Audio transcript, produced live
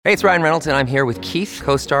Hey, it's Ryan Reynolds, and I'm here with Keith,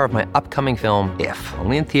 co-star of my upcoming film, If,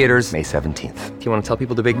 only in theaters May 17th. Do you want to tell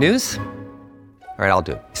people the big news? All right, I'll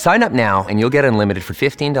do it. Sign up now and you'll get unlimited for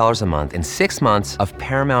 $15 a month and 6 months of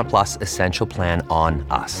Paramount Plus Essential Plan on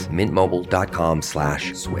us.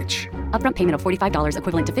 MintMobile.com/switch. Upfront payment of $45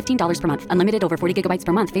 equivalent to $15 per month. Unlimited over 40 gigabytes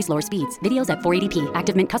per month. Face lower speeds. Videos at 480p.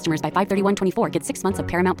 Active Mint customers by 531.24 get 6 months of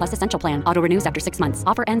Paramount Plus Essential Plan. Auto renews after 6 months.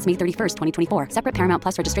 Offer ends May 31st, 2024. Separate Paramount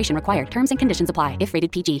Plus registration required. Terms and conditions apply if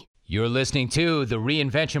rated PG. You're listening to the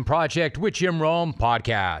Reinvention Project with Jim Rome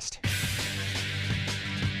podcast.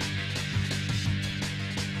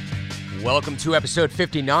 Welcome to episode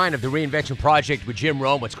 59 of the Reinvention Project with Jim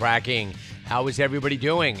Rome. What's cracking? How is everybody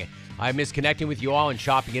doing? I miss connecting with you all and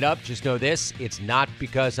chopping it up. Just know this, it's not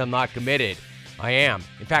because I'm not committed. I am.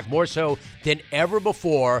 In fact, more so than ever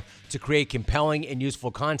before, to create compelling and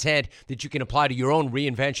useful content that you can apply to your own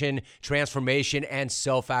reinvention, transformation, and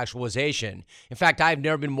self-actualization. In fact, I've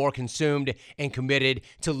never been more consumed and committed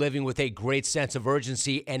to living with a great sense of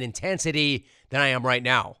urgency and intensity than I am right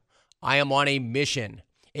now. I am on a mission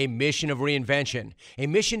of reinvention, a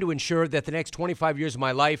mission to ensure that the next 25 years of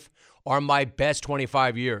my life are my best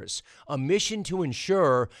 25 years, a mission to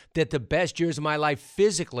ensure that the best years of my life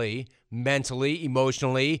physically, mentally,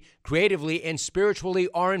 emotionally, creatively, and spiritually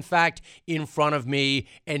are in fact in front of me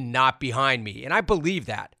and not behind me. And I believe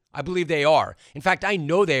that. I believe they are. In fact, I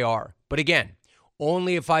know they are. But again,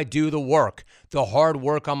 only if I do the work, the hard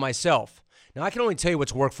work on myself. Now, I can only tell you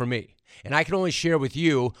what's worked for me. And I can only share with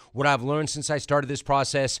you what I've learned since I started this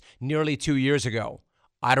process nearly 2 years ago.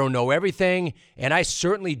 I don't know everything, and I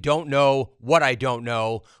certainly don't know what I don't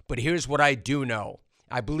know, but here's what I do know.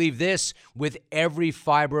 I believe this with every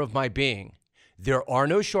fiber of my being. There are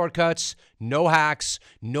no shortcuts, no hacks,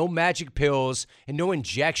 no magic pills, and no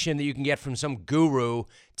injection that you can get from some guru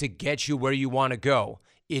to get you where you want to go.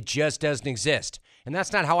 It just doesn't exist. And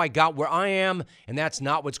that's not how I got where I am, and that's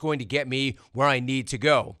not what's going to get me where I need to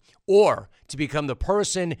go, or to become the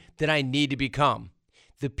person that I need to become.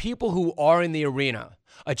 The people who are in the arena,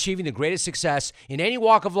 achieving the greatest success in any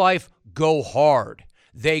walk of life, go hard.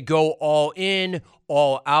 They go all in,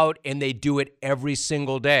 all out, and they do it every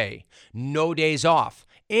single day. No days off.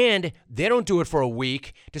 And they don't do it for a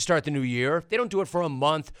week to start the new year. They don't do it for a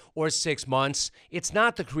month or 6 months. It's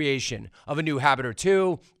not the creation of a new habit or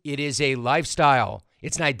two. It is a lifestyle.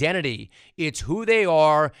 It's an identity. It's who they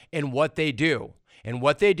are and what they do. And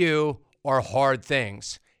what they do are hard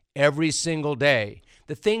things every single day.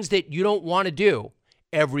 The things that you don't want to do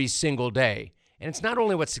every single day. And it's not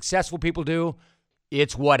only what successful people do,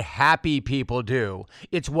 it's what happy people do.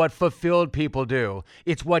 It's what fulfilled people do.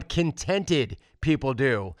 It's what contented people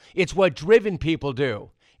do. It's what driven people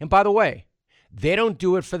do. And by the way, they don't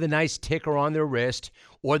do it for the nice ticker on their wrist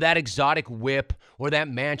or that exotic whip or that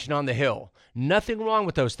mansion on the hill. Nothing wrong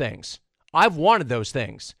with those things. I've wanted those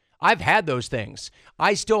things. I've had those things.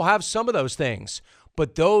 I still have some of those things.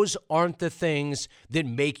 But those aren't the things that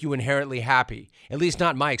make you inherently happy, at least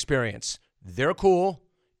not in my experience. They're cool.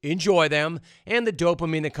 Enjoy them and the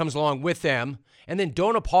dopamine that comes along with them, and then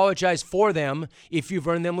don't apologize for them if you've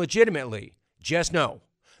earned them legitimately. Just know,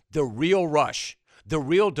 the real rush, the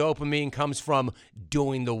real dopamine comes from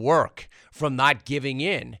doing the work, from not giving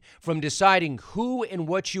in, from deciding who and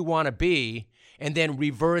what you want to be, and then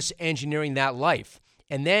reverse engineering that life,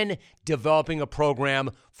 and then developing a program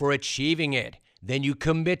for achieving it. Then you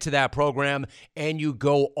commit to that program and you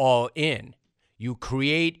go all in. You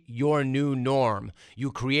create your new norm.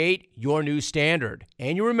 You create your new standard.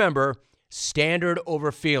 And you remember, standard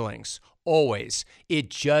over feelings. Always. It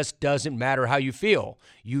just doesn't matter how you feel.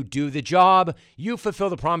 You do the job. You fulfill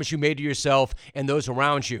the promise you made to yourself and those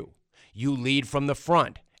around you. You lead from the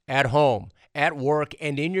front, at home, at work,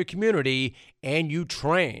 and in your community, and you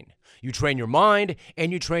train. You train your mind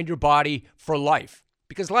and you train your body for life.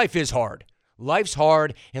 Because life is hard. Life's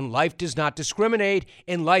hard, and life does not discriminate,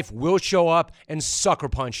 and life will show up and sucker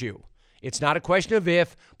punch you. It's not a question of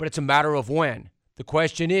if, but it's a matter of when. The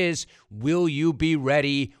question is, will you be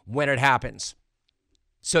ready when it happens?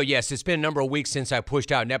 So yes, it's been a number of weeks since I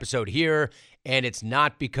pushed out an episode here, and it's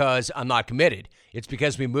not because I'm not committed. It's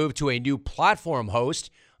because we moved to a new platform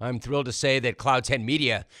host. I'm thrilled to say that Cloud 10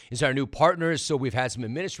 Media is our new partner, so we've had some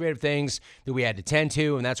administrative things that we had to tend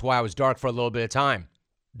to, and that's why I was dark for a little bit of time.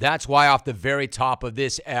 That's why off the very top of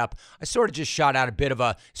this app, I sort of just shot out a bit of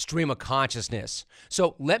a stream of consciousness.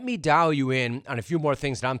 So let me dial you in on a few more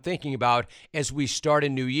things that I'm thinking about as we start a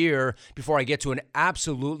new year before I get to an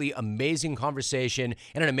absolutely amazing conversation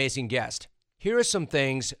and an amazing guest. Here are some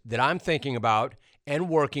things that I'm thinking about and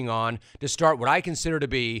working on to start what I consider to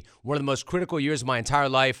be one of the most critical years of my entire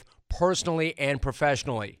life, personally and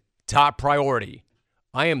professionally. Top priority,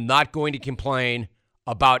 I am not going to complain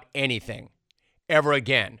about anything ever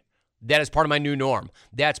again. That is part of my new norm.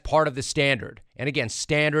 That's part of the standard. And again,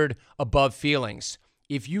 standard above feelings.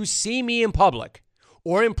 If you see me in public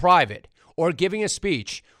or in private or giving a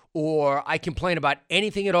speech or I complain about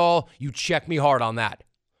anything at all, you check me hard on that.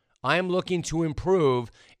 I am looking to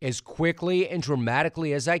improve as quickly and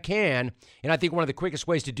dramatically as I can. And I think one of the quickest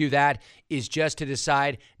ways to do that is just to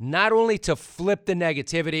decide not only to flip the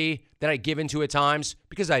negativity that I give into at times,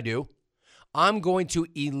 because I do, I'm going to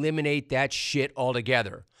eliminate that shit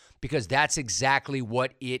altogether, because that's exactly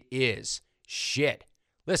what it is. Shit.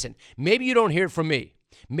 Listen, maybe you don't hear it from me.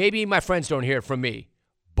 Maybe my friends don't hear it from me,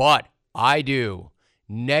 but I do.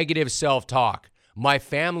 Negative self-talk. My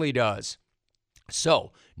family does.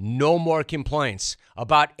 So, no more complaints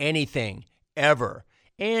about anything, ever.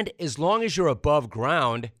 And as long as you're above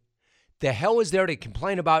ground, the hell is there to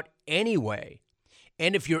complain about anyway?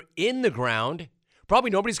 And if you're in the ground, probably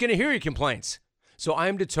nobody's going to hear your complaints. So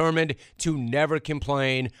I'm determined to never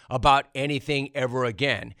complain about anything ever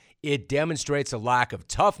again. It demonstrates a lack of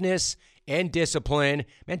toughness and discipline.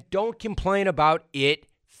 Man, don't complain about it,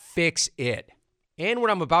 fix it. And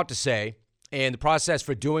what I'm about to say, and the process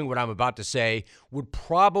for doing what I'm about to say, would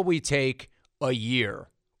probably take a year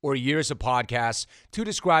or years of podcasts to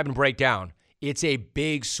describe and break down. It's a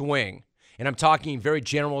big swing. And I'm talking in very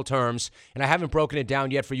general terms, and I haven't broken it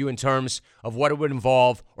down yet for you in terms of what it would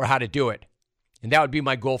involve or how to do it. And that would be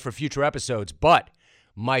my goal for future episodes. But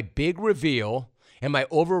my big reveal and my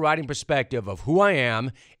overriding perspective of who I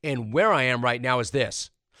am and where I am right now is this.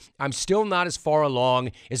 I'm still not as far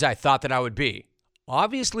along as I thought that I would be.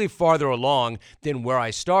 Obviously farther along than where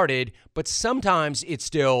I started, but sometimes it's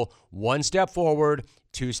still one step forward,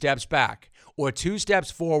 2 steps back, or 2 steps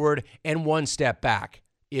forward and 1 step back.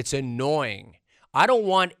 It's annoying. I don't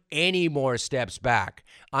want any more steps back.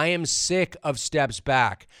 I am sick of steps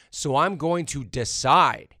back. So I'm going to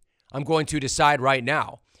decide. I'm going to decide right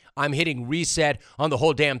now. I'm hitting reset on the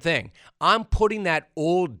whole damn thing. I'm putting that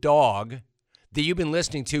old dog that you've been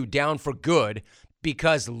listening to down for good,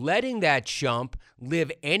 because letting that chump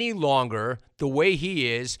live any longer the way he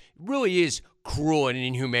is really is cruel and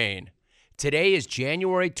inhumane. Today is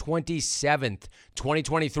January 27th,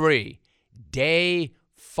 2023. Day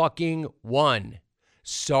fucking 1.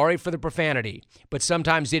 Sorry for the profanity, but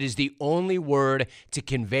sometimes it is the only word to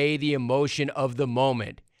convey the emotion of the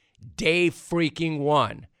moment. Day freaking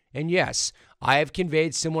 1. And yes, I have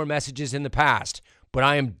conveyed similar messages in the past, but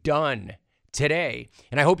I am done today.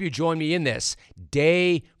 And I hope you join me in this.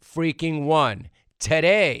 Day freaking 1.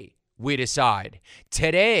 Today we decide.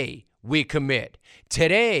 Today we commit.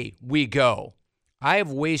 Today we go. I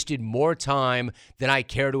have wasted more time than I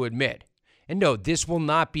care to admit. And no, this will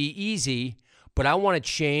not be easy, but I want to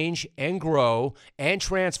change and grow and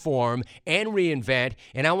transform and reinvent,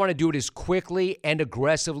 and I want to do it as quickly and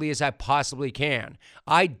aggressively as I possibly can.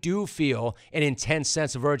 I do feel an intense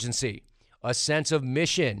sense of urgency, a sense of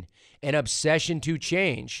mission, an obsession to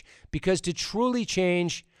change, because to truly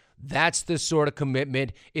change, that's the sort of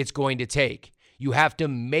commitment it's going to take. You have to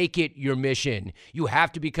make it your mission. You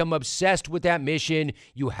have to become obsessed with that mission.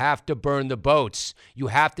 You have to burn the boats. You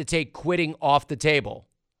have to take quitting off the table.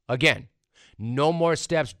 Again, no more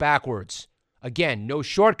steps backwards. Again, no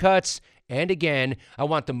shortcuts. And again, I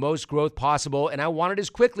want the most growth possible, and I want it as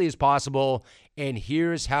quickly as possible. And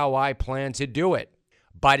here's how I plan to do it.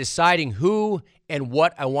 By deciding who and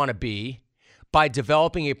what I want to be, by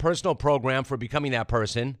developing a personal program for becoming that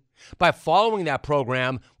person, by following that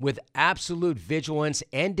program with absolute vigilance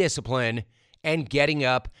and discipline, and getting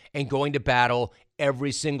up and going to battle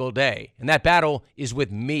every single day. And that battle is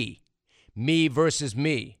with me. Me versus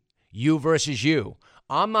me. You versus you.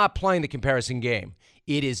 I'm not playing the comparison game.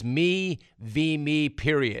 It is me v. me,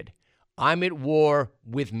 period. I'm at war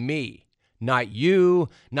with me. Not you,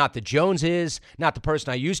 not the Joneses, not the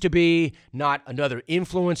person I used to be, not another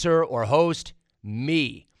influencer or host.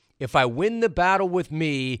 Me. If I win the battle with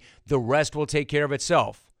me, the rest will take care of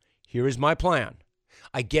itself. Here is my plan.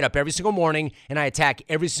 I get up every single morning and I attack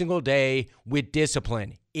every single day with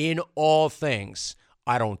discipline in all things.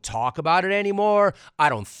 I don't talk about it anymore. I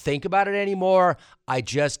don't think about it anymore. I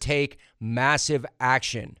just take massive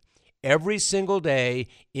action every single day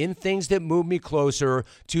in things that move me closer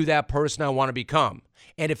to that person I want to become.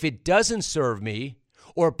 And if it doesn't serve me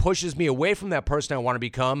or pushes me away from that person I want to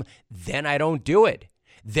become, then I don't do it.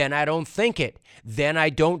 Then I don't think it. Then I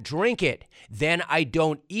don't drink it. Then I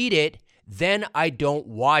don't eat it. Then I don't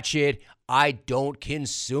watch it. I don't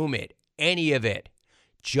consume it. Any of it.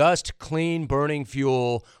 Just clean burning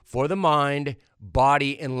fuel for the mind,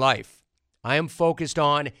 body, and life. I am focused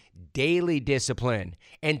on daily discipline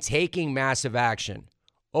and taking massive action.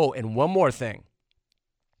 Oh, and one more thing.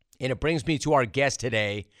 And it brings me to our guest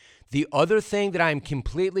today. The other thing that I'm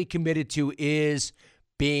completely committed to is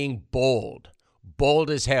being bold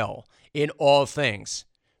as hell in all things.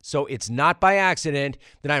 So it's not by accident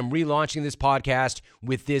that I'm relaunching this podcast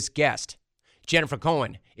with this guest. Jennifer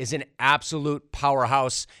Cohen is an absolute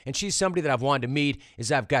powerhouse, and she's somebody that I've wanted to meet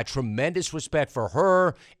as I've got tremendous respect for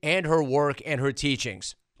her and her work and her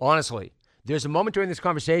teachings. Honestly, there's a moment during this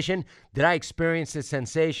conversation that I experienced a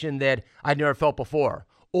sensation that I'd never felt before.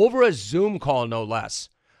 Over a Zoom call, no less.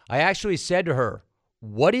 I actually said to her,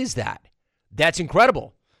 "What is that? That's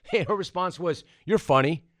incredible." And her response was, "You're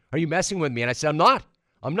funny. Are you messing with me?" And I said,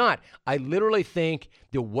 I'm not. I literally think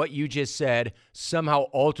that what you just said somehow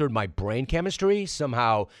altered my brain chemistry,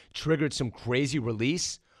 somehow triggered some crazy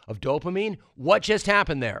release of dopamine. What just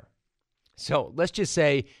happened there? So let's just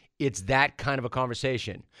say it's that kind of a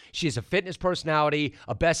conversation. She's a fitness personality,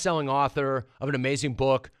 a best-selling author of an amazing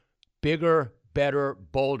book, Bigger, Better,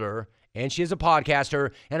 Bolder, and she is a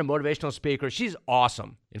podcaster and a motivational speaker. She's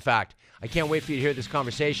awesome. In fact, I can't wait for you to hear this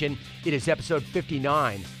conversation. It is episode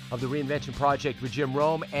 59 of The Reinvention Project with Jim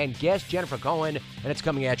Rome and guest Jennifer Cohen, and it's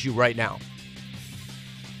coming at you right now.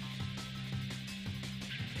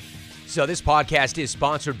 So this podcast is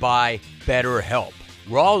sponsored by BetterHelp.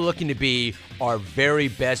 We're all looking to be our very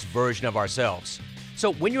best version of ourselves.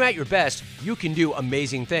 So when you're at your best, you can do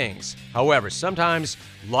amazing things. However, sometimes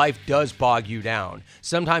life does bog you down.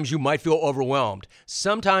 Sometimes you might feel overwhelmed.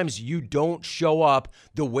 Sometimes you don't show up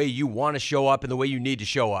the way you want to show up and the way you need to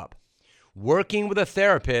show up. Working with a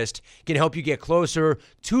therapist can help you get closer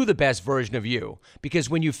to the best version of you, because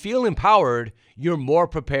when you feel empowered, you're more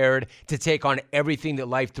prepared to take on everything that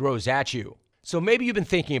life throws at you. So maybe you've been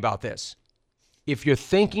thinking about this. If you're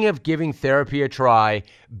thinking of giving therapy a try,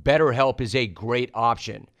 BetterHelp is a great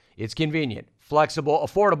option. It's convenient, flexible,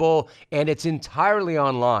 affordable, and it's entirely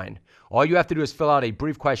online. All you have to do is fill out a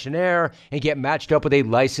brief questionnaire and get matched up with a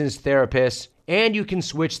licensed therapist, and you can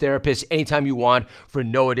switch therapists anytime you want for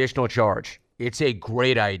no additional charge. It's a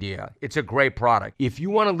great idea. It's a great product. If you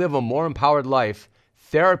want to live a more empowered life,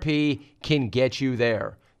 therapy can get you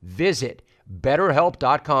there. Visit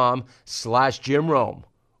BetterHelp.com/Jim Rome.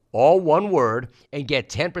 All one word, and get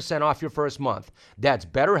 10% off your first month. That's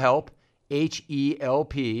BetterHelp,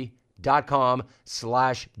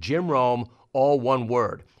 HELP.com/Jim Rome, all one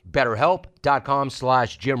word.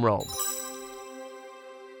 BetterHelp.com/Jim Rome.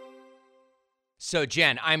 So,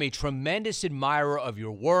 Jen, I'm a tremendous admirer of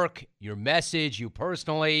your work, your message, you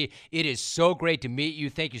personally. It is so great to meet you.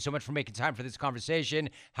 Thank you so much for making time for this conversation.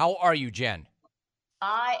 How are you, Jen?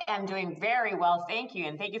 I am doing very well, thank you.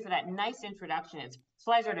 And thank you for that nice introduction. It's a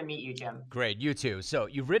pleasure to meet you, Jim. Great, you too. So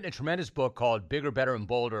you've written a tremendous book called Bigger, Better, and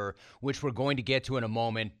Bolder, which we're going to get to in a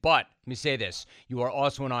moment. But let me say this. You are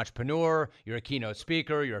also an entrepreneur. You're a keynote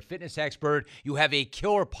speaker. You're a fitness expert. You have a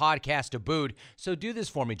killer podcast to boot. So do this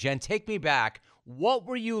for me, Jen. Take me back. What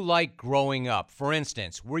were you like growing up? For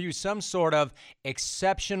instance, were you some sort of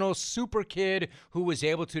exceptional super kid who was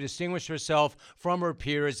able to distinguish herself from her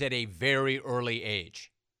peers at a very early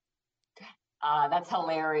age? That's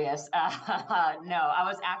hilarious. No, I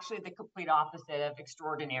was actually the complete opposite of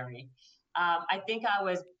extraordinary. I think I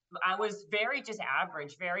was very just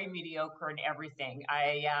average, very mediocre in everything.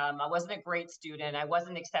 I wasn't a great student. I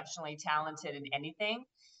wasn't exceptionally talented in anything.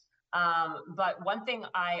 But one thing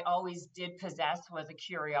I always did possess was a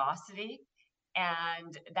curiosity.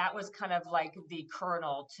 And that was kind of like the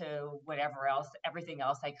kernel to whatever else, everything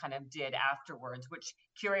else I kind of did afterwards, which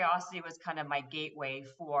curiosity was kind of my gateway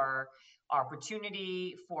for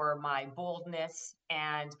opportunity, for my boldness.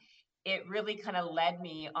 And it really kind of led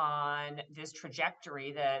me on this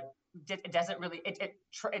trajectory that it doesn't really,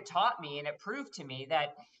 it taught me and it proved to me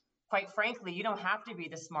that quite frankly, you don't have to be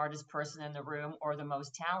the smartest person in the room or the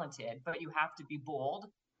most talented, but you have to be bold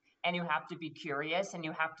and you have to be curious and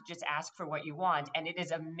you have to just ask for what you want. And it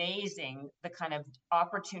is amazing the kind of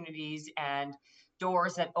opportunities and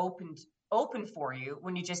doors that open for you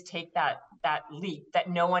when you just take that leap that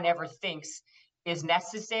no one ever thinks is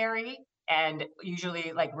necessary and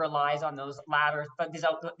usually like relies on those latter, but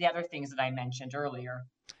the other things that I mentioned earlier.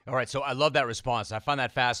 All right, so I love that response. I find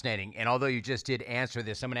that fascinating. And although you just did answer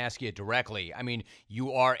this, I'm going to ask you directly. I mean,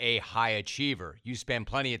 you are a high achiever. You spend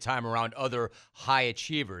plenty of time around other high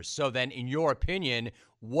achievers. So then, in your opinion,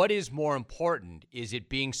 what is more important? Is it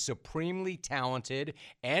being supremely talented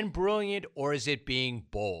and brilliant, or is it being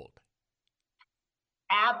bold?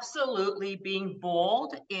 Absolutely, being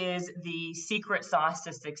bold is the secret sauce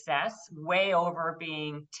to success, way over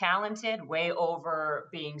being talented, way over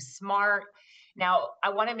being smart. Now, I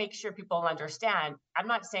want to make sure people understand, I'm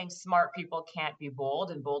not saying smart people can't be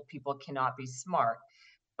bold and bold people cannot be smart.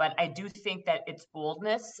 but I do think that it's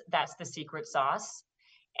boldness that's the secret sauce.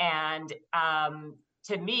 And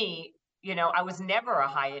to me, I was never a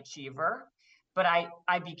high achiever, but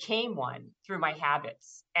I became one through my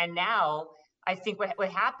habits. And now I think what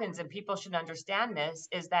happens, and people should understand this,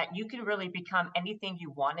 is that you can really become anything you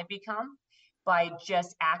want to become by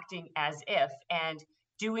just acting as if, and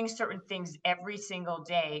doing certain things every single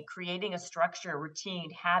day, creating a structure, routine,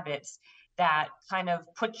 habits that kind of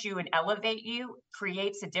put you and elevate you,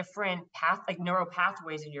 creates a different path, like neural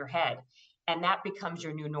pathways in your head. And that becomes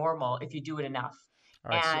your new normal if you do it enough.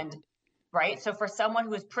 All right. And right. So for someone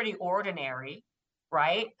who is pretty ordinary,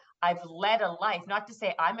 right, I've led a life, not to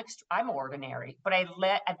say I'm ordinary, but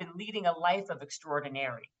I've been leading a life of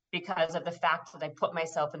extraordinary because of the fact that I put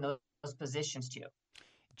myself in those positions too.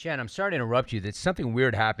 Jen, I'm sorry to interrupt you. That something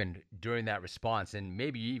weird happened during that response, and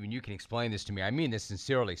maybe even you can explain this to me. I mean this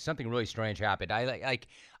sincerely. Something really strange happened. I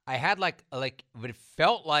had like it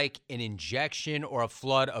felt like an injection or a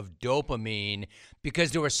flood of dopamine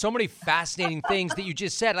because there were so many fascinating things that you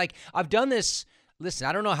just said. Like, I've done this. Listen,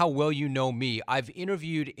 I don't know how well you know me. I've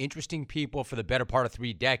interviewed interesting people for the better part of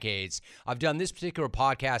 3 decades. I've done this particular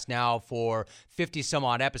podcast now for 50 some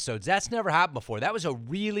odd episodes. That's never happened before. That was a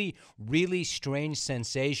really, really strange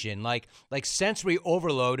sensation, like sensory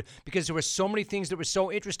overload, because there were so many things that were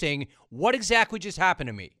so interesting. What exactly just happened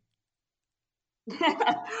to me?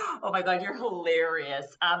 Oh my God, you're hilarious.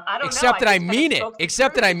 I don't except know. That I mean it.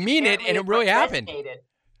 Except that I mean it, and it really happened.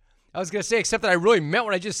 I was going to say, except that I really meant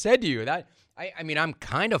what I just said to you. I mean, I'm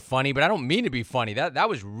kind of funny, but I don't mean to be funny. That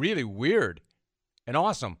was really weird and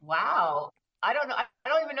awesome. Wow. I don't know. I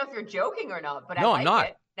don't even know if you're joking or not, but no, I like I'm not.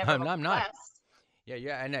 it. I'm not.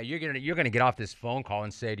 Yeah. I know you're gonna get off this phone call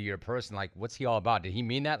and say to your person, like, "What's he all about? Did he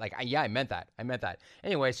mean that?" Like, yeah, I meant that.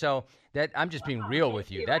 Anyway, so that I'm just being real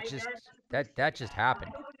with you. That just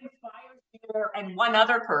happened. I hope it inspires you and one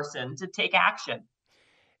other person to take action.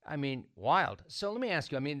 I mean, wild. So let me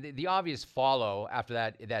ask you, I mean, the obvious follow after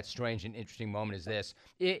that strange and interesting moment is this.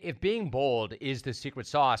 If being bold is the secret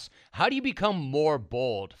sauce, how do you become more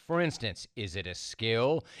bold? For instance, is it a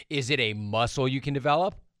skill? Is it a muscle you can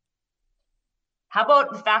develop? How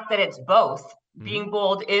about the fact that it's both? Mm-hmm. Being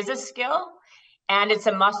bold is a skill, and it's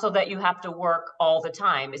a muscle that you have to work all the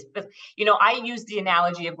time. I use the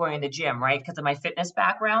analogy of going to the gym, right? Because of my fitness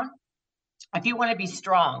background. If you want to be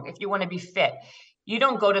strong, if you want to be fit, you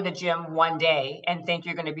don't go to the gym one day and think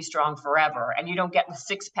you're going to be strong forever. And you don't get the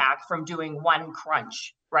 6-pack from doing one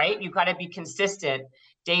crunch, right? You've got to be consistent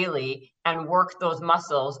daily and work those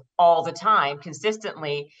muscles all the time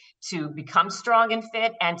consistently to become strong and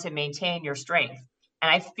fit and to maintain your strength.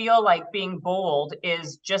 And I feel like being bold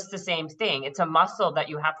is just the same thing. It's a muscle that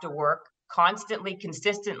you have to work constantly,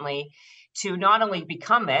 consistently to not only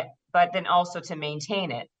become it, but then also to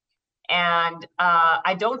maintain it. And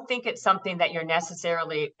I don't think it's something that you're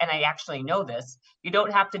necessarily, and I actually know this, you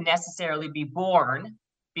don't have to necessarily be born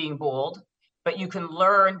being bold, but you can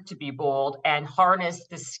learn to be bold and harness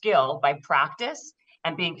the skill by practice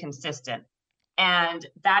and being consistent. And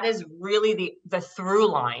that is really the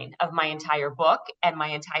through line of my entire book and my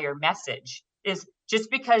entire message is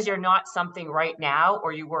just because you're not something right now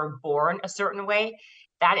or you weren't born a certain way,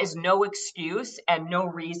 that is no excuse and no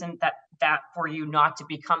reason that for you not to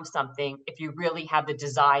become something if you really have the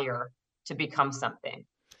desire to become something.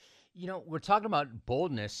 You know, we're talking about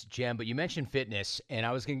boldness, Jen, but you mentioned fitness, and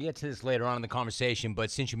I was going to get to this later on in the conversation,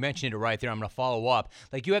 but since you mentioned it right there, I'm going to follow up.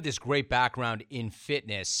 Like, you have this great background in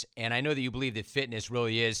fitness, and I know that you believe that fitness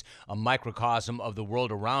really is a microcosm of the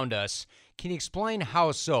world around us. Can you explain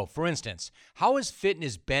how so? For instance, how has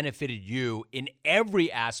fitness benefited you in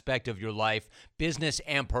every aspect of your life, business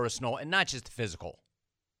and personal, and not just the physical?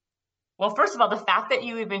 Well, first of all, the fact that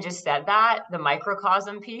you even just said that, the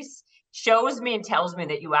microcosm piece, shows me and tells me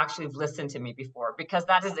that you actually have listened to me before, because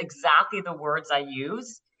that is exactly the words I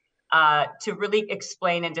use to really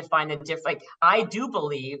explain and define the difference. Like, I do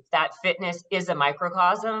believe that fitness is a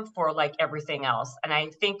microcosm for like everything else. And I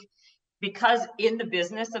think because in the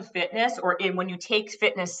business of fitness, or when you take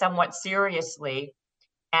fitness somewhat seriously,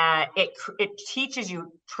 it teaches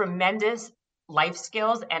you tremendous life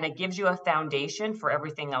skills, and it gives you a foundation for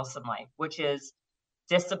everything else in life, which is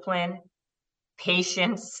discipline,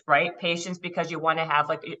 patience, right? Patience, because you want to have,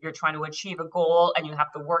 like, you're trying to achieve a goal and you have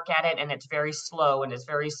to work at it, and it's very slow.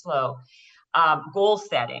 Goal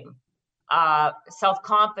setting,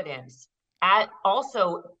 self-confidence,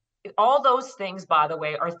 also all those things, by the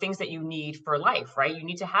way, are things that you need for life, right? You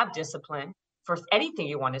need to have discipline for anything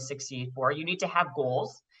you want to succeed for. You need to have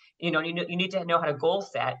goals. You need to know how to goal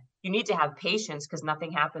set. You need to have patience because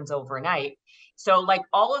nothing happens overnight. So like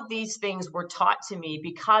all of these things were taught to me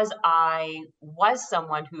because I was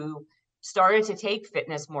someone who started to take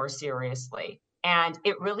fitness more seriously. And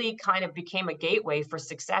it really kind of became a gateway for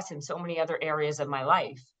success in so many other areas of my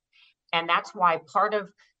life. And that's why part of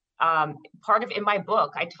in my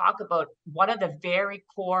book, I talk about one of the very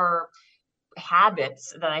core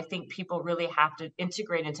habits that I think people really have to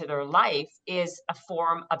integrate into their life is a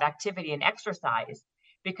form of activity and exercise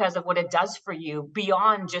because of what it does for you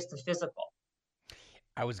beyond just the physical.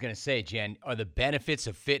 I was going to say, Jen, are the benefits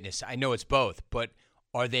of fitness, I know it's both, but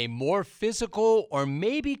are they more physical or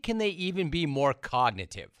maybe can they even be more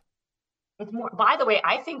cognitive? It's more, by the way,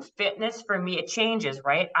 I think fitness for me, it changes,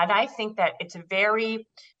 right? And I think that it's very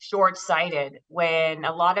short-sighted when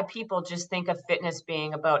a lot of people just think of fitness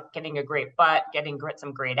being about getting a great butt, getting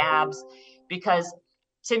some great abs, because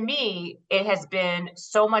to me, it has been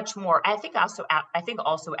so much more. I think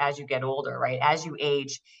also as you get older, right? As you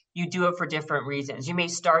age, you do it for different reasons. You may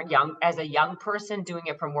start young as a young person doing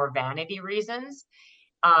it for more vanity reasons.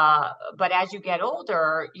 But as you get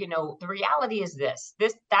older, the reality is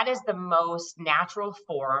that is the most natural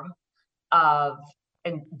form of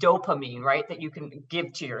and dopamine, right? That you can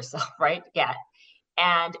give to yourself, right? Yeah.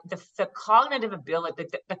 And the cognitive ability,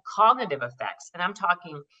 the cognitive effects, and I'm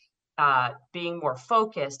talking being more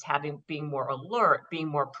focused, being more alert, being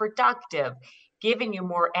more productive, giving you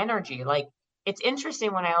more energy. Like it's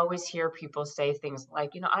interesting when I always hear people say things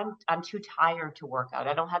like, I'm too tired to work out.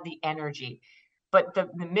 I don't have the energy. But the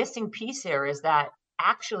missing piece here is that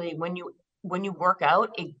actually when you work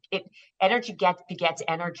out, it energy begets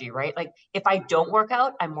energy, right? Like if I don't work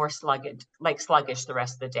out, I'm more sluggish the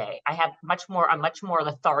rest of the day. I'm much more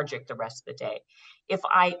lethargic the rest of the day. If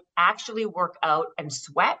I actually work out and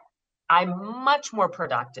sweat, I'm much more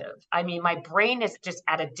productive. I mean, my brain is just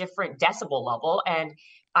at a different decibel level and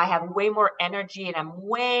I have way more energy and I'm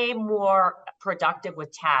way more productive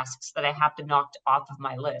with tasks that I have to knock off of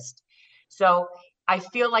my list. So I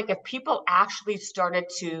feel like if people actually started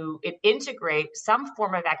to integrate some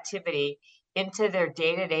form of activity into their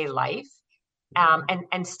day-to-day life,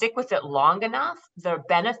 and stick with it long enough, the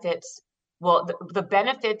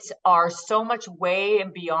benefits are so much way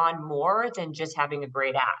and beyond more than just having a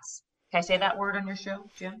great ass. Can I say that word on your show,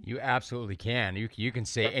 Jim? You absolutely can. You can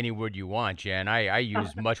say any word you want, Jen. I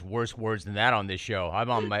use much worse words than that on this show. I'm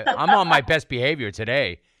on my best behavior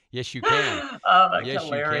today. Yes, you can. Oh, that's Yes, you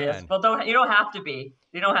hilarious. can. Well, you don't have to be.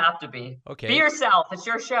 You don't have to be. Be Okay. yourself. It's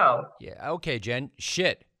your show. Yeah. Okay, Jen.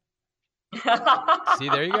 Shit. See,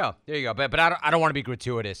 there you go. There you go. But I don't want to be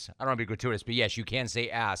gratuitous. I don't want to be gratuitous. But yes, you can say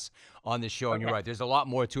ass on this show, and you're right. There's a lot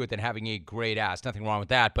more to it than having a great ass. Nothing wrong with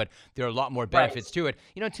that, but there are a lot more benefits to it.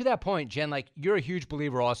 To that point, Jen, like you're a huge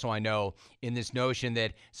believer also, I know, in this notion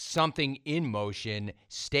that something in motion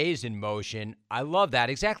stays in motion. I love that.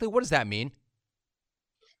 Exactly what does that mean?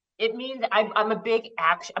 It means I'm a big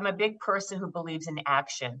action. I'm a big person who believes in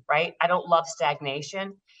action, right? I don't love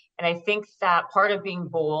stagnation. And I think that part of being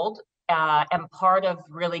bold and part of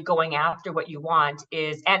really going after what you want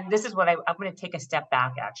is, and this is what I'm going to take a step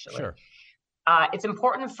back actually. Sure. It's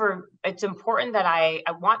important that I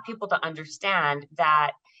want people to understand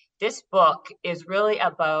that this book is really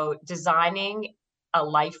about designing a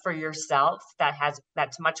life for yourself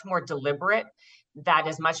that's much more deliberate, that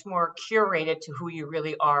is much more curated to who you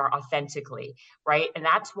really are authentically, right? And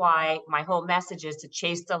that's why my whole message is to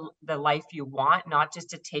chase the life you want, not just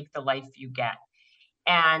to take the life you get.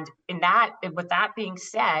 And with that being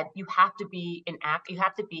said, you have to be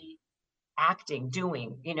acting,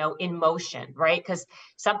 doing, in motion, right? Because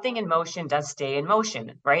something in motion does stay in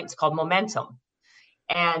motion, right? It's called momentum.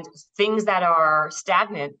 And things that are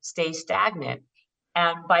stagnant stay stagnant.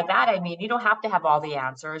 And by that, I mean, you don't have to have all the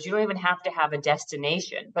answers. You don't even have to have a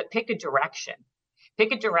destination, but pick a direction.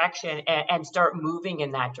 Pick a direction and start moving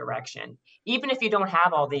in that direction. Even if you don't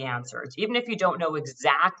have all the answers, even if you don't know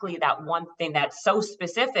exactly that one thing that's so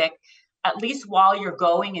specific, at least while you're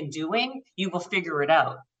going and doing, you will figure it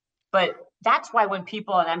out. But that's why when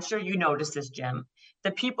people, and I'm sure you notice this, Jim,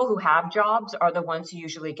 the people who have jobs are the ones who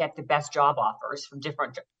usually get the best job offers from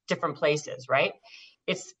different places, right?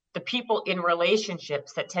 It's the people in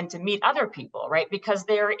relationships that tend to meet other people, right? Because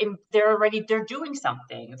they're doing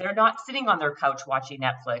something. They're not sitting on their couch watching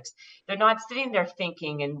Netflix. They're not sitting there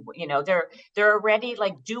thinking, and they're already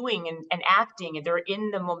like doing and acting, and they're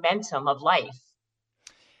in the momentum of life.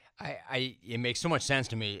 It makes so much sense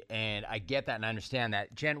to me, and I get that and I understand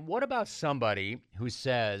that. Jen, what about somebody who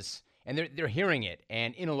says, and they're hearing it,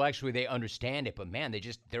 and intellectually they understand it, but man,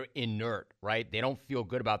 they're inert, right? They don't feel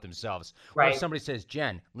good about themselves. Or if Right. somebody says,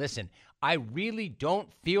 Jen, listen, I really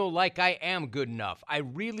don't feel like I am good enough. I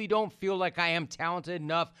really don't feel like I am talented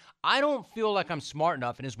enough. I don't feel like I'm smart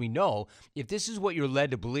enough. And as we know, if this is what you're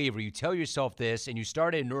led to believe, or you tell yourself this and you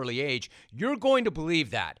start at an early age, you're going to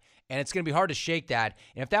believe that. And it's going to be hard to shake that.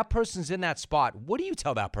 And if that person's in that spot, what do you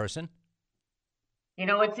tell that person?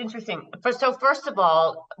 It's interesting. So first of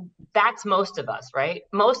all, that's most of us, right?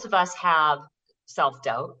 Most of us have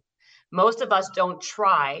self-doubt. Most of us don't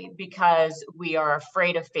try because we are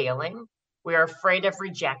afraid of failing. We are afraid of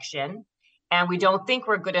rejection. And we don't think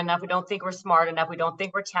we're good enough. We don't think we're smart enough. We don't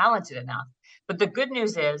think we're talented enough. But the good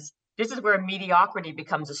news is, this is where mediocrity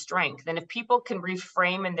becomes a strength. And if people can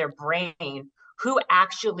reframe in their brain who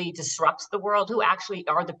actually disrupts the world, who actually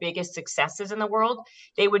are the biggest successes in the world,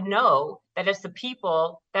 they would know that it's the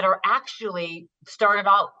people that are actually started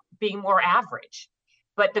out being more average.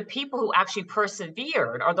 But the people who actually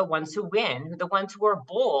persevered are the ones who win. The ones who are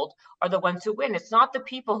bold are the ones who win. It's not the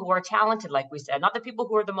people who are talented, like we said, not the people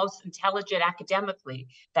who are the most intelligent academically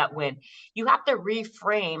that win. You have to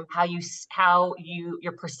reframe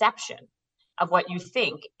your perception of what you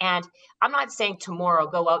think. And I'm not saying tomorrow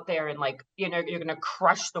go out there and you're going to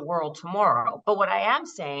crush the world tomorrow. But what I am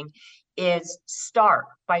saying is start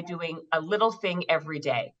by doing a little thing every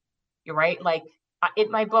day. You're right.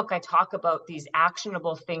 In my book, I talk about these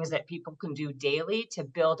actionable things that people can do daily to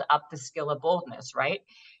build up the skill of boldness, right?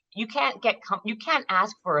 You can't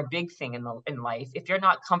ask for a big thing in life if you're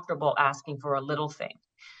not comfortable asking for a little thing.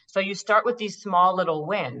 So you start with these small little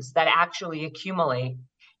wins that actually accumulate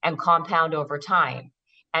and compound over time.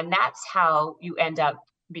 And that's how you end up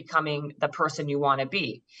becoming the person you want to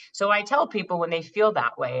be. So I tell people when they feel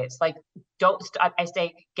that way, it's like, I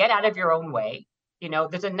say, get out of your own way.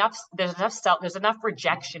 There's enough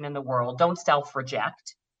rejection in the world. Don't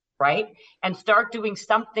self-reject, right? And start doing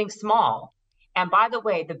something small. And by the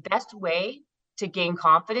way, the best way to gain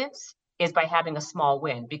confidence is by having a small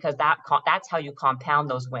win, because that's how you compound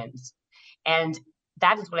those wins. And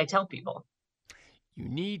that is what I tell people. You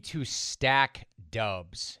need to stack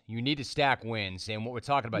dubs. You need to stack wins. And what we're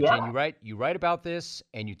talking about, Yeah. Jen, you write about this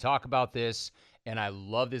and you talk about this, and I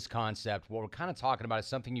love this concept. What we're kind of talking about is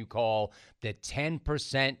something you call the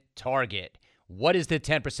 10% target. What is the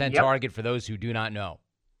 10% target for those who do not know?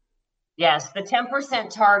 Yes, the 10%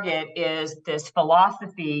 target is this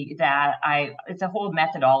philosophy it's a whole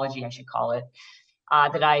methodology, I should call it,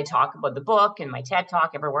 that I talk about in the book and my TED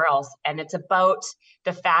Talk, everywhere else. And it's about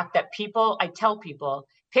the fact that I tell people,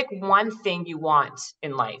 pick one thing you want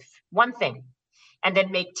in life, one thing, and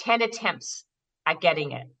then make 10 attempts at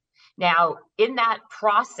getting it. Now, in that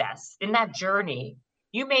process, in that journey,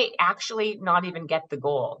 you may actually not even get the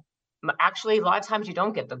goal. Actually, a lot of times you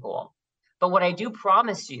don't get the goal. But what I do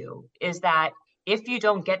promise you is that if you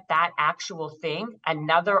don't get that actual thing,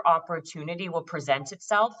 another opportunity will present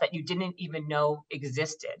itself that you didn't even know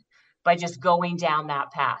existed by just going down that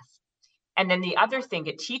path. And then the other thing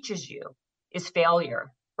it teaches you is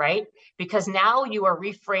failure, right? Because now you are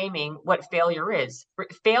reframing what failure is.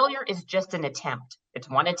 Failure is just an attempt. It's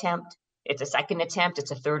one attempt, it's a second attempt,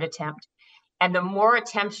 it's a third attempt. And the more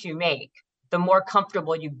attempts you make, the more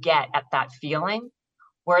comfortable you get at that feeling,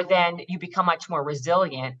 where then you become much more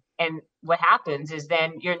resilient. And what happens is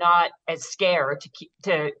then you're not as scared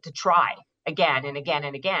to try again and again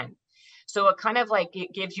and again. So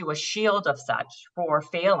it gives you a shield of such for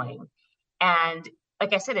failing. And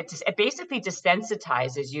like I said, it basically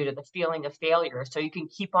desensitizes you to the feeling of failure, so you can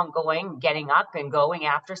keep on going, getting up and going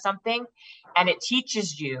after something. And it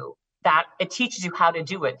teaches you how to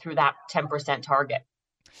do it through that 10% target.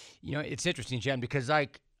 It's interesting, Jen, because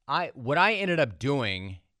what I ended up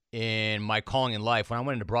doing in my calling in life when I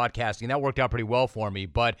went into broadcasting, that worked out pretty well for me.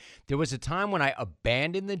 But there was a time when I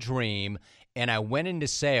abandoned the dream and I went into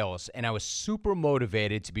sales, and I was super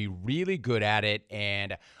motivated to be really good at it.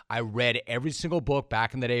 And I read every single book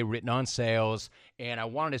back in the day written on sales, and I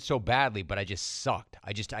wanted it so badly, but I just sucked.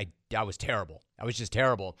 I was terrible. I was just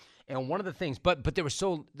terrible. And one of the things, but there were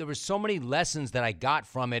so many lessons that I got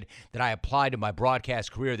from it that I applied to my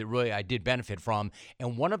broadcast career that really I did benefit from.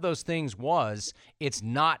 And one of those things was, it's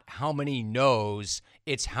not how many no's,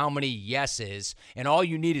 it's how many yeses. And all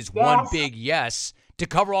you need is one big yes to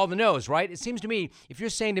cover all the no's, right? It seems to me, if you're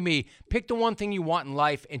saying to me, pick the one thing you want in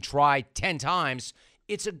life and try 10 times,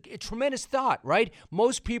 it's a tremendous thought, right?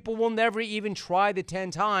 Most people will never even try the 10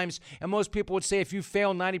 times, and most people would say if you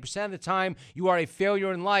fail 90% of the time, you are a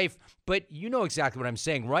failure in life. But you know exactly what I'm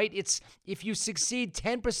saying, right? It's if you succeed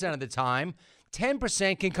 10% of the time,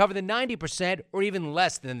 10% can cover the 90%, or even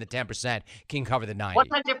less than the 10% can cover the 90.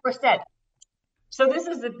 100%. So this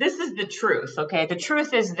is the truth, okay? The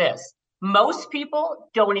truth is this. Most people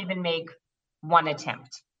don't even make one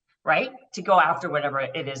attempt, right? To go after whatever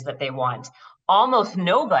it is that they want. Almost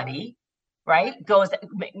nobody, right,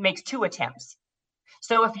 makes 2 attempts.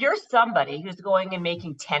 So if you're somebody who's going and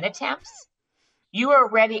making 10 attempts, you are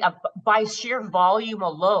ready by sheer volume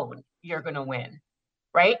alone, you're going to win,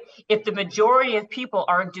 right? If the majority of people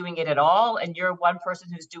aren't doing it at all and you're one person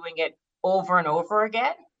who's doing it over and over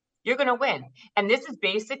again, you're going to win. And this is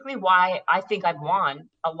basically why I think I've won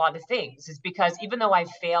a lot of things, is because even though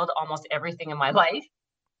I've failed almost everything in my life,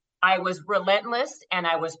 I was relentless and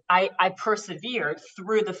I persevered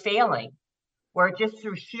through the failing, where just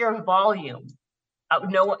through sheer volume,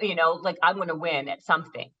 like I'm going to win at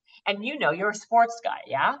something. And you're a sports guy,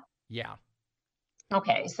 yeah? Yeah.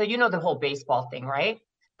 Okay, so you know the whole baseball thing, right?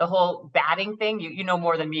 The whole batting thing. You know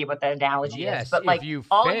more than me what the analogy is. But if you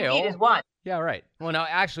all fail, you need is one. Yeah, right. Well, now,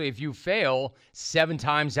 actually, if you fail 7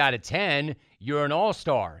 times out of 10, you're an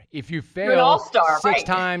all-star. If you fail You're an all-star, 6 right.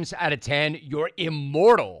 times out of 10, you're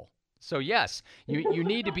immortal. So, yes, you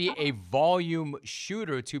need to be a volume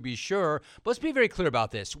shooter to be sure. But let's be very clear about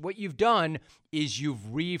this. What you've done is you've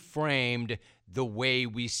reframed the way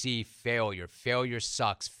we see failure. Failure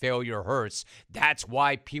sucks. Failure hurts. That's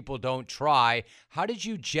why people don't try. How did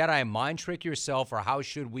you Jedi mind trick yourself, or how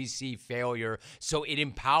should we see failure so it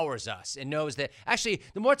empowers us and knows that actually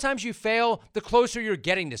the more times you fail, the closer you're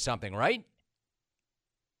getting to something, right?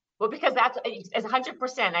 Well, because that's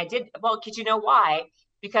 100%. I did well, because you know why?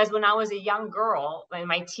 Because when I was a young girl in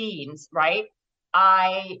my teens, right?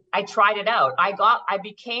 I tried it out. I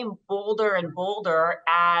became bolder and bolder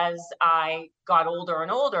as I got older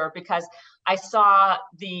and older, because I saw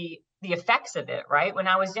the effects of it, right? When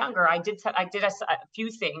I was younger, I did a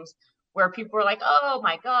few things where people were like, "Oh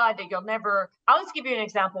my God, that you'll never." I'll just give you an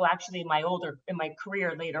example. Actually, in my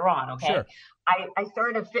career later on, okay. Sure. I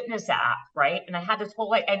started a fitness app, right? And I had this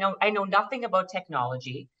whole I know nothing about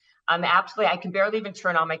technology. I can barely even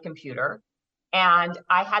turn on my computer. And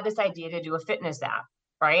I had this idea to do a fitness app,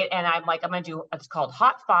 right? And I'm like, I'm going to do, it's called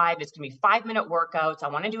Hot 5. It's going to be 5-minute workouts. I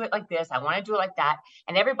want to do it like this. I want to do it like that.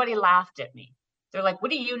 And everybody laughed at me. They're like, what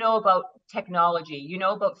do you know about technology? You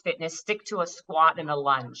know about fitness, stick to a squat and a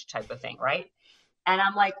lunge type of thing, right? And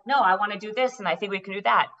I'm like, no, I want to do this. And I think we can do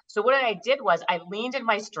that. So what I did was I leaned in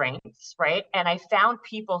my strengths, right? And I found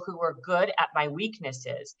people who were good at my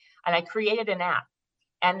weaknesses. And I created an app.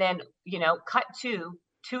 And then, cut to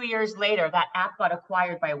 2 years later, that app got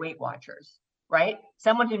acquired by Weight Watchers, right?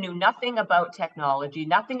 Someone who knew nothing about technology,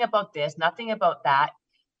 nothing about this, nothing about that.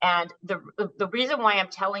 And the reason why I'm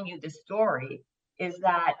telling you this story is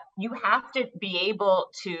that you have to be able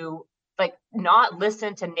to not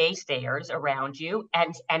listen to naysayers around you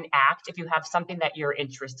and act if you have something that you're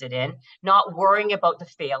interested in, not worrying about the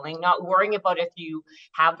failing, not worrying about if you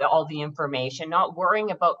have all the information, not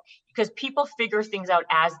worrying about, because people figure things out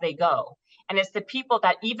as they go. And it's the people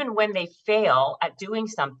that even when they fail at doing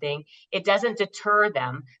something, it doesn't deter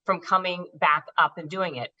them from coming back up and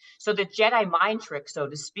doing it. So the Jedi mind trick, so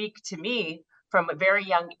to speak, to me from a very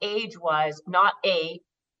young age was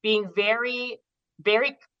being very,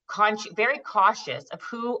 very very cautious of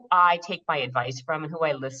who I take my advice from and who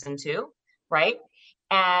I listen to, right?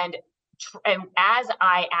 And as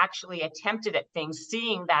I actually attempted at things,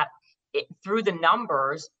 seeing that through the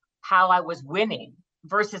numbers, how I was winning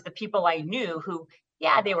versus the people I knew who,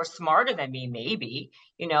 yeah, they were smarter than me, maybe,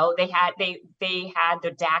 they had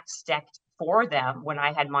the deck stacked for them when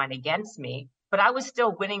I had mine against me, but I was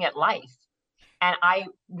still winning at life. And I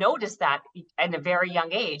noticed that at a very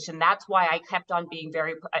young age. And that's why I kept on being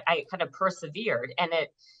I kind of persevered. And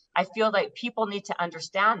I feel like people need to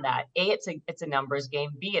understand that A, it's a numbers game,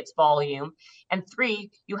 B, it's volume. And 3,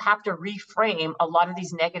 you have to reframe a lot of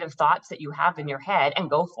these negative thoughts that you have in your head and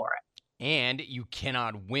go for it. And you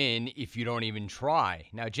cannot win if you don't even try.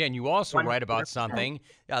 Now, Jen, you also 100%. write about something.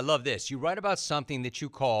 I love this. You write about something that you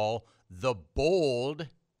call the bold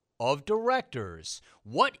of directors.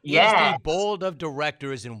 What is the bold of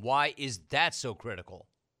directors, and why is that so critical?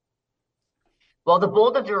 Well, the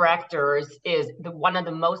board of directors is one of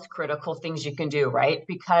the most critical things you can do, right?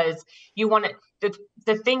 Because you want to,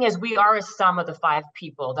 the thing is, we are a sum of the 5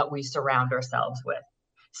 people that we surround ourselves with.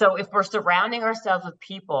 So if we're surrounding ourselves with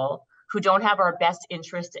people who don't have our best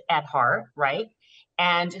interest at heart, right?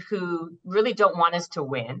 And who really don't want us to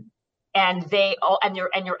win, and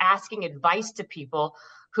you're asking advice to people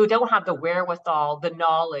who don't have the wherewithal, the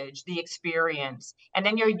knowledge, the experience. And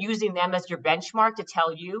then you're using them as your benchmark to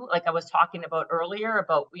tell you, like I was talking about earlier,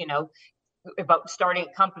 about, about starting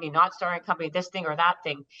a company, not starting a company, this thing or that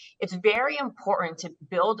thing. It's very important to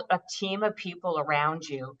build a team of people around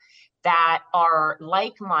you that are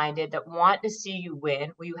like-minded, that want to see you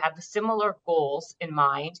win, where you have the similar goals in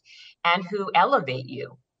mind, and who elevate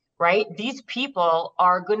you, right? These people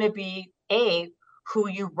are going to be who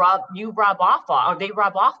you rub off on, or they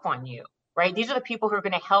rub off on you, right? These are the people who are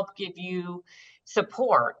going to help give you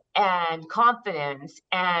support and confidence,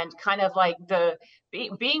 and kind of like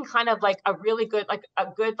being kind of like a really good, like a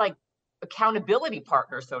good, like accountability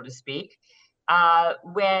partner, so to speak,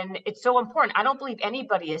 when it's so important. I don't believe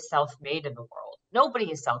anybody is self-made in the world.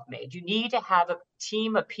 Nobody is self-made. You need to have a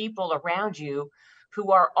team of people around you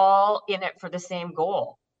who are all in it for the same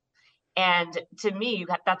goal. And to me,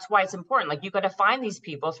 that's why it's important. Like, you got to find these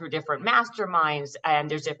people through different masterminds,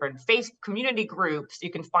 and there's different community groups.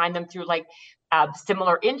 You can find them through like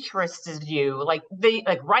similar interests as you, like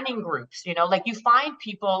running groups. Like, you find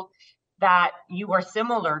people that you are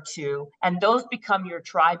similar to, and those become your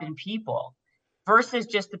tribe and people, versus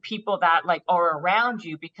just the people that like are around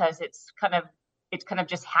you because it's kind of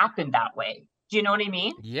just happened that way. Do you know what I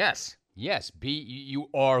mean? Yes. You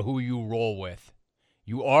are who you roll with.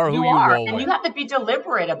 You are who You you are, roll and with. you have to be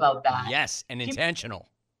deliberate about that. Yes, and intentional.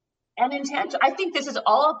 And intentional. I think this is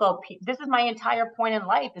all about, this is my entire point in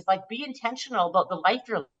life, is like, be intentional about the life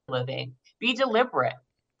you're living. Be deliberate.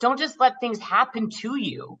 Don't just let things happen to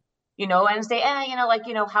you, and say,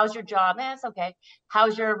 how's your job? It's okay.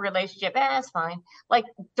 How's your relationship? It's fine. Like,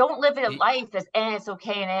 don't live a life as, it's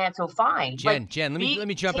okay and it's so fine. Jen, like, let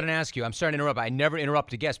me jump in and ask you. I'm sorry to interrupt. I never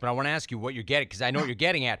interrupt a guest, but I want to ask you what you're getting, because I know what you're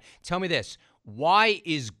getting at. Tell me this. Why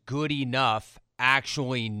is good enough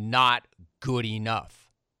actually not good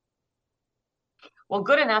enough? Well,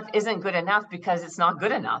 good enough isn't good enough because it's not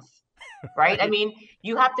good enough, right? I mean,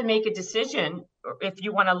 you have to make a decision if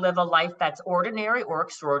you want to live a life that's ordinary or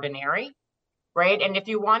extraordinary, right? And if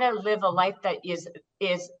you want to live a life that is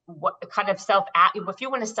what kind of if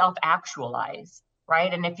you want to self-actualize,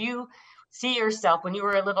 right? And if you see yourself when you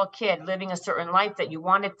were a little kid living a certain life that you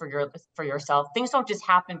wanted for yourself, things don't just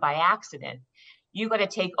happen by accident. You got to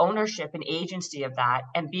take ownership and agency of that,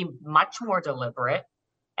 and be much more deliberate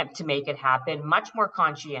and to make it happen, much more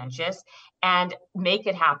conscientious, and make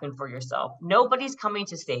it happen for yourself. Nobody's coming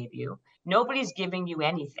to save you. Nobody's giving you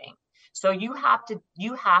anything. So you have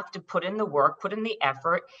to put in the work, put in the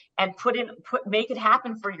effort, and make it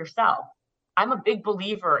happen for yourself. I'm a big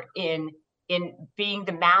believer in being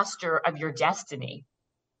the master of your destiny,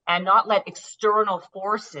 and not let external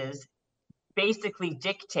forces basically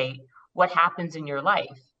dictate what happens in your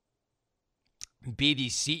life. Be the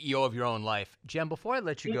CEO of your own life. Jen, before I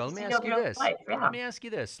let you go, let me ask you this. Let me ask you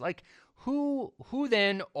this. Like, who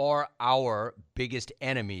then are our biggest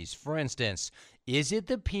enemies? For instance, is it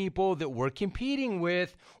the people that we're competing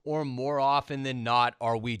with, or more often than not,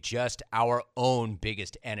 are we just our own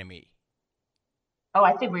biggest enemy? Oh,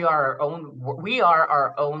 I think we are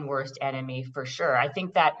our own worst enemy, for sure. I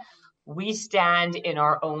think that we stand in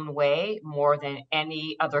our own way more than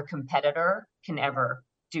any other competitor can ever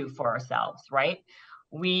do for ourselves, right?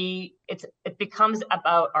 It becomes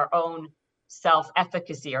about our own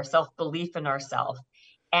self-efficacy, our self-belief in ourselves.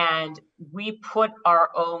 And we put our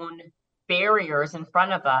own barriers in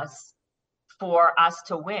front of us for us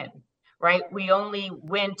to win, right? We only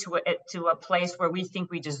win to a place where we think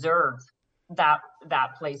we deserve that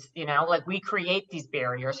place, like, we create these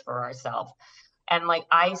barriers for ourselves. And like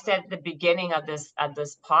I said at the beginning of this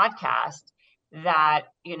podcast, that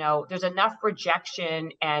there's enough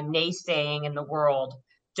rejection and naysaying in the world.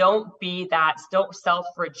 Don't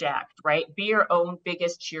self-reject, right? Be your own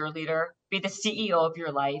biggest cheerleader. Be the CEO of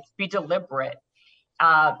your life. Be deliberate.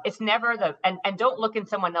 It's never and don't look in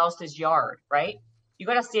someone else's yard, right? You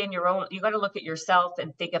got to stay in your own. You got to look at yourself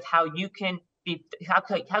and think of how you can be. How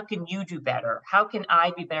can you do better? How can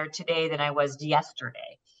I be better today than I was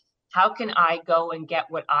yesterday? How can I go and get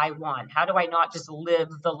what I want? How do I not just live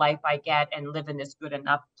the life I get and live in this good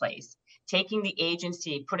enough place? Taking the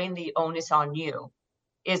agency, putting the onus on you,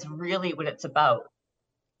 is really what it's about.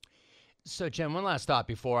 So, Jen, one last thought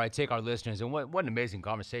before I take our listeners, and what an amazing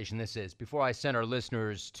conversation this is. Before I send our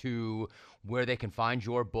listeners to where they can find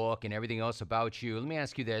your book and everything else about you, let me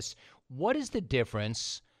ask you this. What is the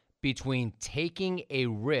difference between taking a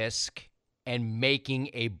risk and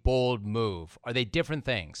making a bold move? Are they different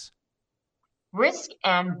things? Risk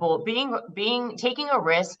and bold, taking a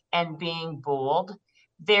risk and being bold,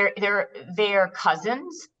 they're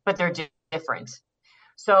cousins, but they're different.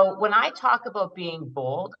 So when I talk about being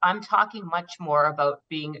bold, I'm talking much more about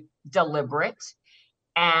being deliberate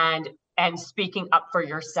and speaking up for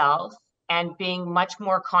yourself and being much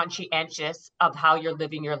more conscientious of how you're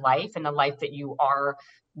living your life and the life that you are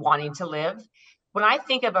wanting to live. When I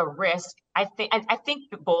think of a risk, I think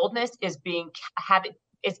boldness is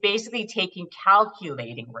is basically taking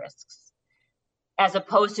calculating risks, as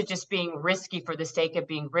opposed to just being risky for the sake of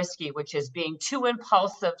being risky, which is being too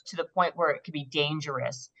impulsive to the point where it could be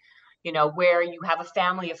dangerous. Where you have a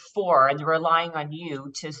family of 4 and they're relying on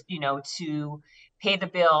you to pay the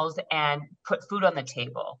bills and put food on the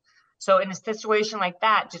table. So in a situation like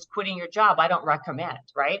that, just quitting your job, I don't recommend,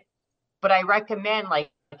 right? But I recommend,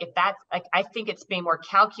 if that's I think it's being more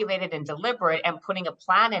calculated and deliberate and putting a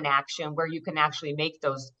plan in action where you can actually make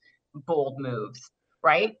those bold moves,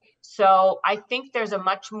 right? So I think there's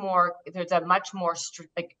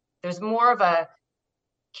more of a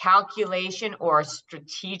calculation or a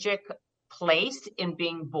strategic place in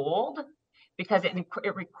being bold, because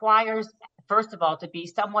it requires, first of all, to be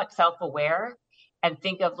somewhat self-aware and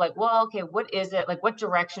think of what is it? What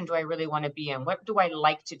direction do I really want to be in? What do I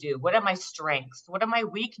like to do? What are my strengths? What are my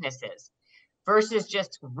weaknesses? Versus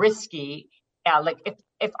just risky.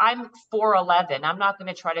 If I'm 4'11", I'm not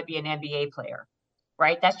going to try to be an NBA player,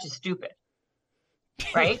 right? That's just stupid,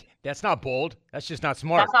 right? That's not bold. That's just not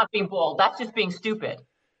smart. That's not being bold. That's just being stupid.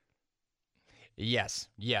 Yes.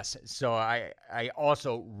 So I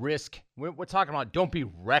also risk. We're talking about don't be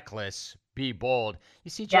reckless, be bold. You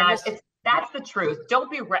see, Jen, that's the truth. Don't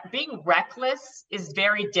be being reckless is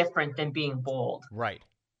very different than being bold. Right.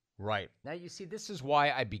 Now, you see, this is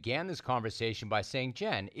why I began this conversation by saying,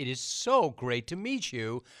 Jen, it is so great to meet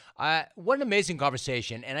you. What an amazing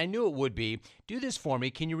conversation, and I knew it would be. Do this for me.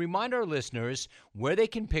 Can you remind our listeners where they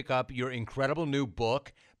can pick up your incredible new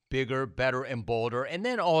book, Bigger, Better, and Bolder? And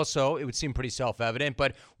then also, it would seem pretty self-evident,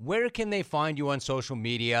 but where can they find you on social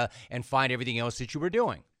media and find everything else that you were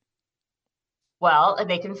doing? Well,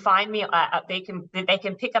 they can find me. They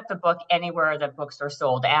can pick up the book anywhere that books are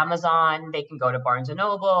sold. Amazon. They can go to Barnes and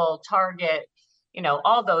Noble, Target.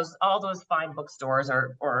 All those fine bookstores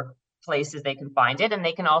or places they can find it. And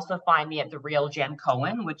they can also find me at The Real Jen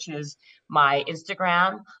Cohen, which is my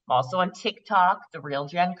Instagram. I'm also on TikTok, The Real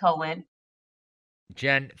Jen Cohen.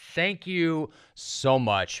 Jen, thank you so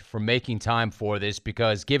much for making time for this,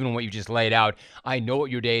 because given what you just laid out, I know what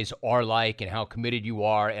your days are like and how committed you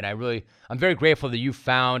are. And I'm very grateful that you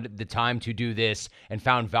found the time to do this and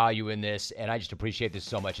found value in this. And I just appreciate this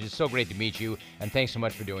so much. It's so great to meet you. And thanks so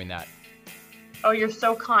much for doing that. Oh, you're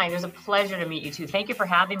so kind. It was a pleasure to meet you too. Thank you for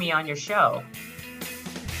having me on your show.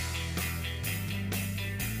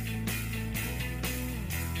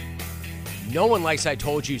 No one likes I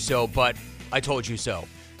told you so, but I told you so.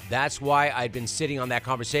 That's why I'd been sitting on that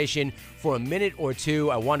conversation for a minute or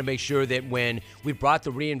two. I wanted to make sure that when we brought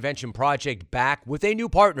the Reinvention Project back with a new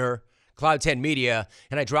partner, Cloud 10 Media,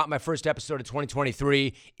 and I dropped my first episode of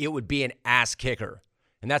 2023, it would be an ass kicker.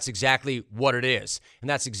 And that's exactly what it is. And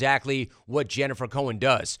that's exactly what Jennifer Cohen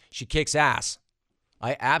does. She kicks ass.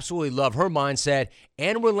 I absolutely love her mindset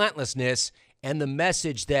and relentlessness and the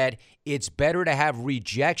message that it's better to have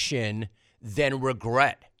rejection than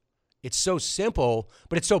regret. It's so simple,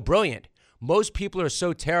 but it's so brilliant. Most people are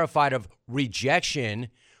so terrified of rejection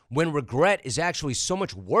when regret is actually so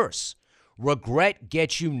much worse. Regret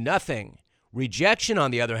gets you nothing. Rejection, on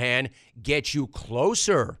the other hand, gets you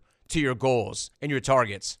closer to your goals and your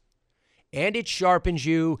targets. And it sharpens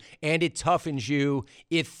you, and it toughens you,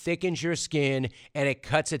 it thickens your skin, and it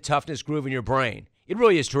cuts a toughness groove in your brain. It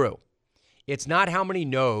really is true. It's not how many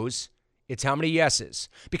no's, it's how many yeses.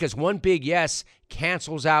 Because one big yes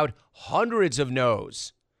cancels out hundreds of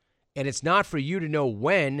no's. And it's not for you to know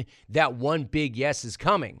when that one big yes is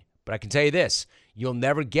coming. But I can tell you this, you'll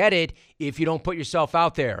never get it if you don't put yourself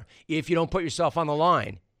out there, if you don't put yourself on the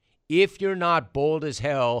line, if you're not bold as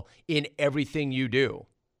hell in everything you do.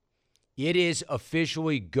 It is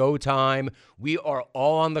officially go time. We are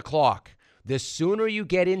all on the clock. The sooner you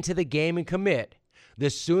get into the game and commit, the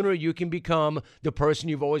sooner you can become the person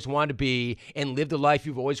you've always wanted to be and live the life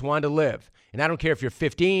you've always wanted to live. And I don't care if you're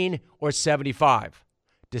 15 or 75.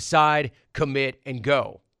 Decide, commit, and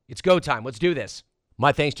go. It's go time. Let's do this.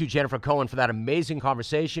 My thanks to Jennifer Cohen for that amazing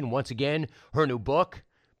conversation. Once again, her new book,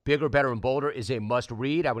 Bigger, Better, and Bolder, is a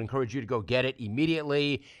must-read. I would encourage you to go get it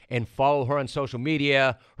immediately and follow her on social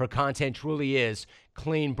media. Her content truly is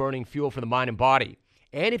clean, burning fuel for the mind and body.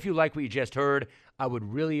 And if you like what you just heard, I would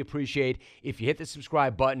really appreciate if you hit the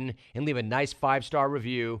subscribe button and leave a nice 5-star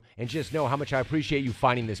review, and just know how much I appreciate you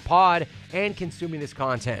finding this pod and consuming this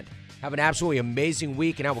content. Have an absolutely amazing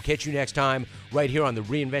week, and I will catch you next time right here on the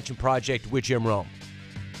Reinvention Project with Jim Rome.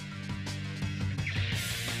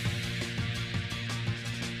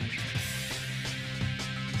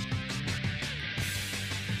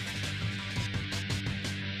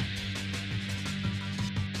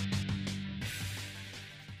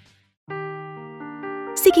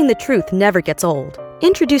 Seeking the truth never gets old.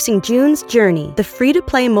 Introducing June's Journey, the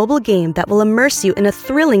free-to-play mobile game that will immerse you in a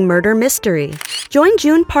thrilling murder mystery. Join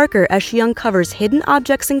June Parker as she uncovers hidden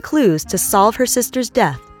objects and clues to solve her sister's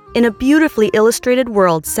death in a beautifully illustrated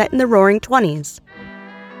world set in the Roaring '20s.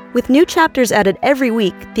 With new chapters added every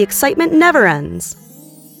week, the excitement never ends.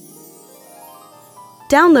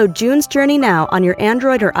 Download June's Journey now on your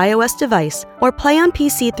Android or iOS device, or play on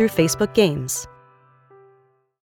PC through Facebook Games.